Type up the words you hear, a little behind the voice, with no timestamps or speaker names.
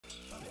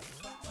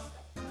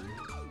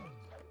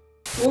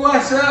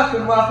What's up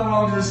and welcome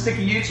along to the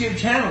Sticky YouTube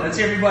channel. It's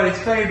everybody's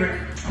favorite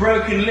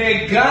broken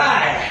leg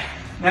guy.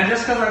 Now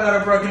just because I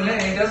got a broken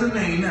leg doesn't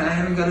mean I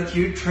haven't got a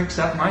few tricks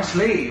up my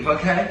sleeve,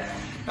 okay?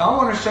 I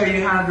want to show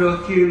you how to do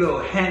a few little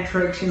hand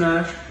tricks, you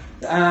know.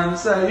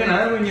 So, you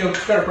know, when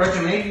you've got a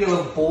broken leg, you get a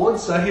little bored,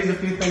 so here's a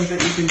few things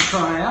that you can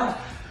try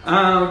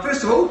out.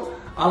 First of all,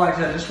 I like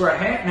to just wear a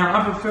hat. Now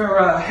I prefer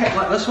a hat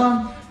like this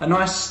one, a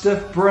nice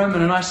stiff brim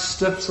and a nice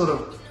stiff sort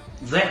of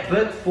that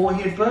bit,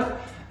 forehead bit.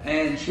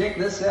 And check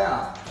this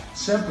out.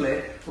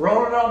 Simply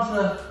roll it onto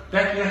the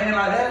back of your hand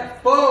like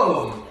that.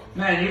 Boom!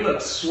 Man, you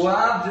look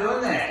suave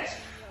doing that.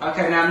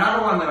 Okay, now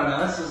another one that I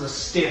know, this is a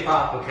step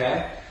up,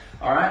 okay?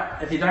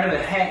 Alright, if you don't have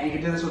a hat, you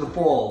can do this with a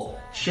ball.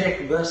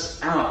 Check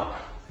this out.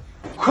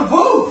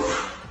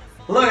 Kaboof!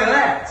 Look at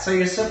that. So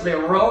you simply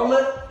roll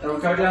it, it'll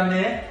go down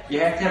there.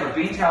 You have to have a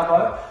bent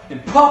elbow,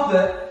 and pop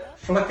it,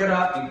 flick it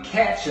up, and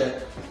catch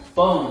it.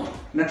 Boom.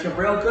 And if you're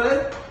real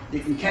good, you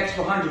can catch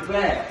behind your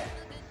back.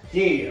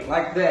 Yeah,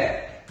 like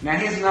that. Now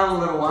here's another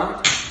little one.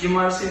 You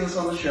might have seen this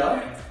on the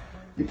show.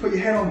 You put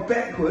your head on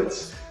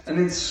backwards and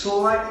then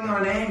slightly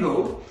on an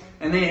angle,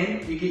 and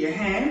then you get your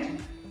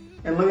hand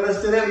and look at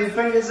this, do that with your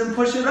fingers and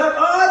push it up.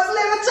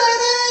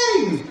 Oh,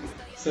 it's levitating!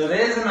 So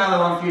there's another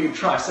one for you to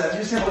try. So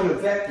just have a look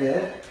at that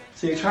there.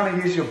 So you're trying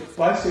to use your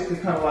bicep to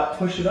kind of like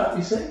push it up,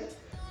 you see?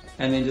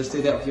 And then just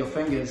do that with your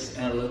fingers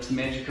and it looks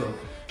magical.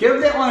 Give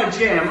that one a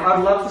jam.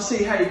 I'd love to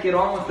see how you get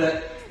on with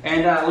it.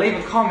 And leave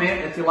a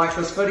comment if you like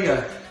this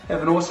video.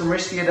 Have an awesome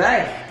rest of your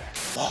day.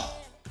 Oh,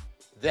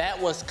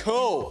 that was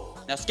cool.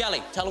 Now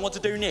Skelly, tell them what to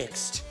do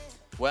next.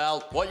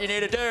 Well, what you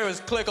need to do is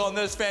click on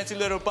this fancy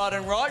little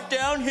button right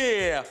down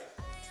here.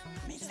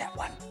 Means that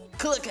one.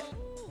 Click it.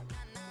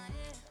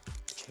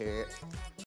 Okay.